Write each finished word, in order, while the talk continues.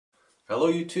Hello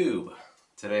YouTube!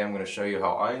 Today I'm going to show you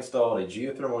how I installed a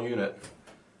geothermal unit,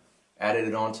 added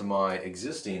it onto my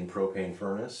existing propane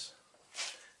furnace,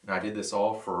 and I did this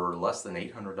all for less than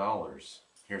 $800.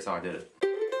 Here's how I did it.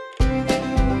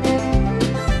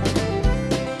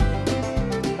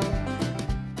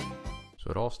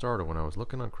 So it all started when I was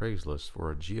looking on Craigslist for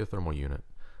a geothermal unit.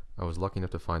 I was lucky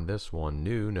enough to find this one,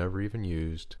 new, never even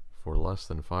used, for less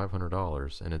than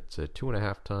 $500, and it's a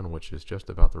 2.5 ton, which is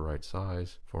just about the right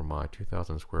size for my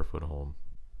 2,000 square foot home.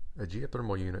 A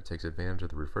geothermal unit takes advantage of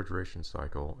the refrigeration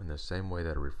cycle in the same way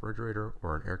that a refrigerator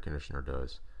or an air conditioner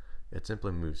does. It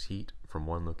simply moves heat from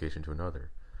one location to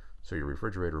another. So your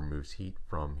refrigerator moves heat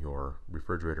from your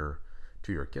refrigerator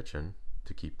to your kitchen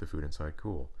to keep the food inside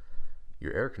cool.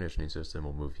 Your air conditioning system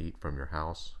will move heat from your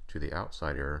house to the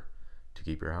outside air to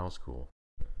keep your house cool.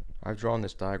 I've drawn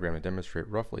this diagram to demonstrate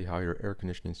roughly how your air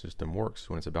conditioning system works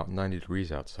when it's about 90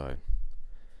 degrees outside.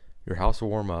 Your house will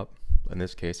warm up. In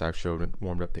this case, I've shown it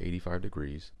warmed up to 85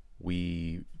 degrees.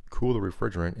 We cool the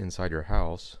refrigerant inside your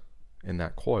house in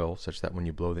that coil such that when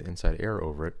you blow the inside air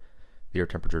over it, the air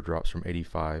temperature drops from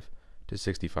 85 to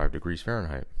 65 degrees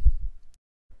Fahrenheit.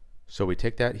 So we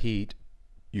take that heat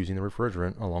using the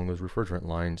refrigerant along those refrigerant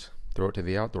lines, throw it to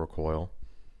the outdoor coil,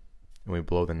 and we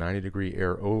blow the 90-degree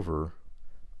air over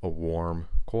a warm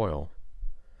coil,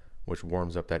 which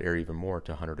warms up that air even more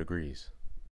to 100 degrees.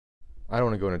 I don't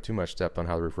want to go into too much depth on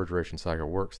how the refrigeration cycle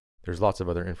works. There's lots of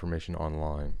other information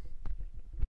online.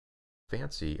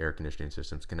 Fancy air conditioning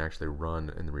systems can actually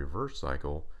run in the reverse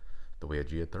cycle the way a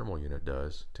geothermal unit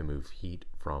does to move heat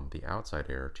from the outside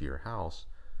air to your house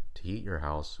to heat your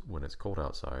house when it's cold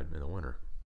outside in the winter.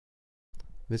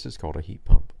 This is called a heat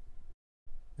pump.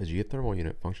 A geothermal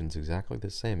unit functions exactly the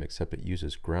same, except it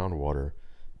uses groundwater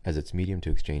as its medium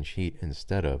to exchange heat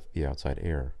instead of the outside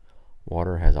air.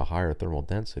 Water has a higher thermal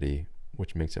density,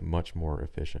 which makes it much more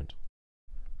efficient.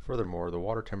 Furthermore, the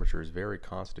water temperature is very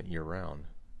constant year-round.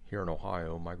 Here in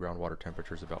Ohio, my groundwater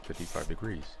temperature is about 55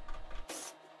 degrees.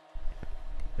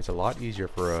 It's a lot easier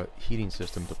for a heating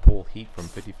system to pull heat from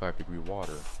 55-degree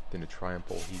water than to try and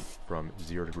pull heat from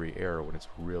 0-degree air when it's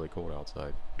really cold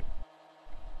outside.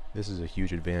 This is a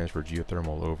huge advantage for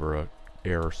geothermal over a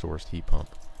air-sourced heat pump.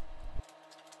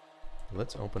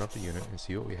 Let's open up the unit and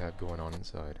see what we have going on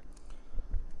inside.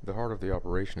 The heart of the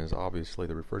operation is obviously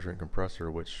the refrigerant compressor,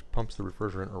 which pumps the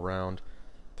refrigerant around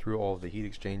through all of the heat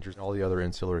exchangers and all the other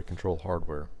ancillary control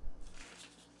hardware.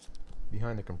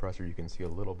 Behind the compressor you can see a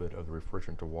little bit of the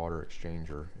refrigerant to water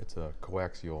exchanger. It's a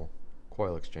coaxial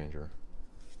coil exchanger.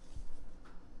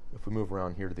 If we move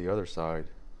around here to the other side,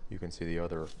 you can see the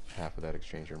other half of that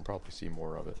exchanger and probably see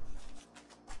more of it.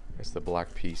 It's the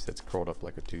black piece that's curled up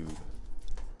like a tube.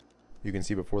 You can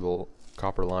see before the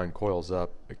copper line coils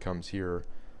up, it comes here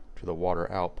to the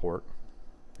water out port,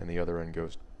 and the other end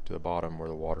goes to the bottom where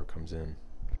the water comes in.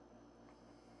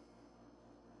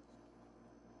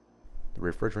 The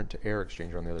refrigerant to air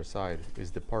exchanger on the other side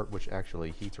is the part which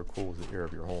actually heats or cools the air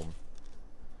of your home.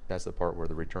 That's the part where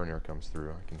the return air comes through.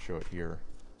 I can show it here.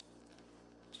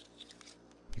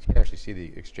 You can actually see the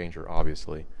exchanger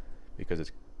obviously because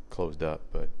it's closed up,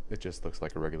 but it just looks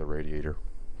like a regular radiator.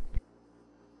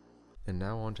 And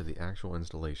now on to the actual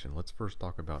installation. Let's first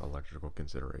talk about electrical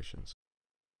considerations.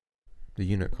 The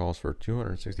unit calls for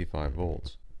 265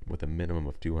 volts with a minimum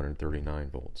of 239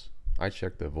 volts. I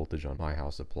checked the voltage on my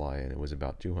house supply and it was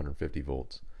about 250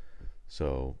 volts.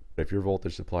 So if your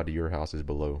voltage supply to your house is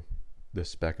below the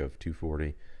spec of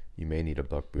 240, you may need a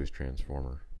buck boost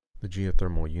transformer. The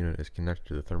geothermal unit is connected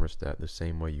to the thermostat the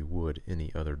same way you would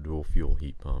any other dual fuel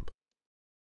heat pump.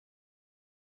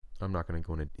 I'm not going to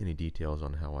go into any details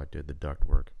on how I did the duct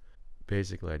work.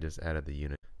 Basically, I just added the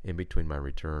unit in between my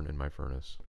return and my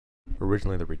furnace.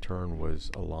 Originally, the return was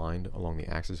aligned along the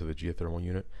axis of the geothermal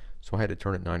unit, so I had to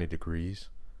turn it 90 degrees.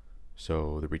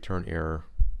 So the return air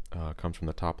comes from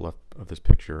the top left of this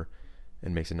picture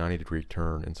and makes a 90-degree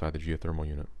turn inside the geothermal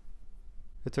unit.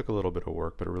 It took a little bit of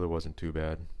work, but it really wasn't too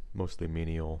bad. Mostly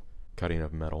menial cutting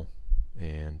of metal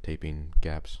and taping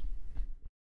gaps.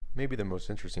 Maybe the most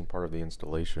interesting part of the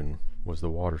installation was the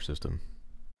water system.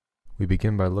 We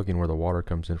begin by looking where the water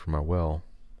comes in from our well.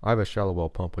 I have a shallow well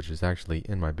pump which is actually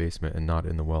in my basement and not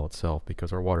in the well itself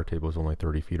because our water table is only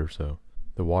 30 feet or so.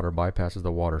 The water bypasses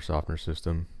the water softener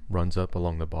system, runs up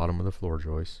along the bottom of the floor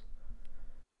joist.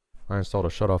 I installed a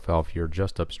shutoff valve here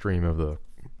just upstream of the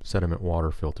sediment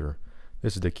water filter.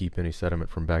 This is to keep any sediment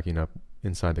from backing up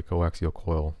inside the coaxial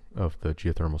coil of the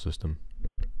geothermal system.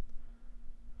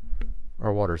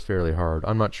 Our water is fairly hard.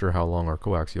 I'm not sure how long our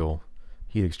coaxial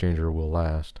heat exchanger will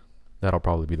last. That'll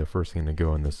probably be the first thing to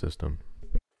go in this system.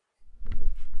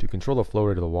 To control the flow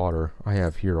rate of the water, I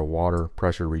have here a water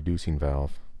pressure reducing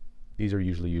valve. These are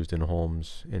usually used in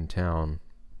homes in town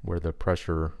where the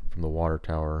pressure from the water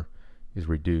tower is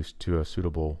reduced to a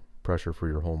suitable pressure for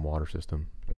your home water system.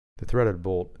 The threaded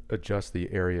bolt adjusts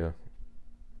the area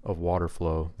of water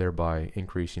flow, thereby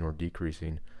increasing or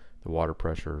decreasing the water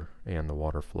pressure and the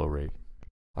water flow rate.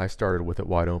 I started with it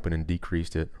wide open and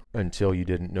decreased it until you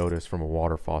didn't notice from a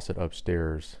water faucet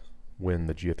upstairs when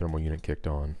the geothermal unit kicked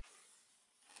on.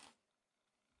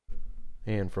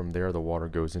 And from there the water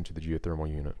goes into the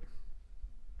geothermal unit.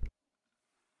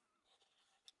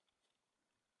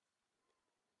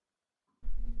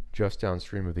 Just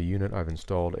downstream of the unit I've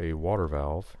installed a water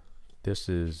valve. This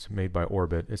is made by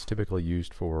Orbit. It's typically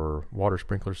used for water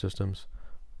sprinkler systems,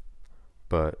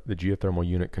 but the geothermal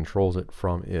unit controls it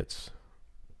from its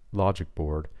logic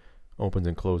board, opens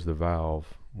and closes the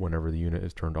valve whenever the unit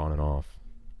is turned on and off.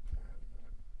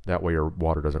 That way your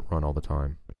water doesn't run all the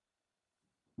time.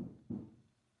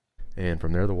 And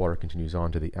from there the water continues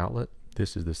on to the outlet.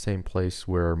 This is the same place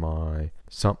where my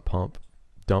sump pump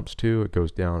dumps to. It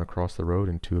goes down across the road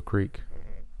into a creek.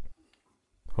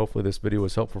 Hopefully this video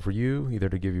was helpful for you, either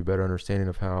to give you a better understanding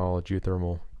of how a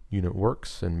geothermal unit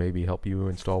works and maybe help you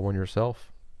install one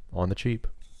yourself on the cheap.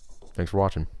 Thanks for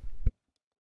watching.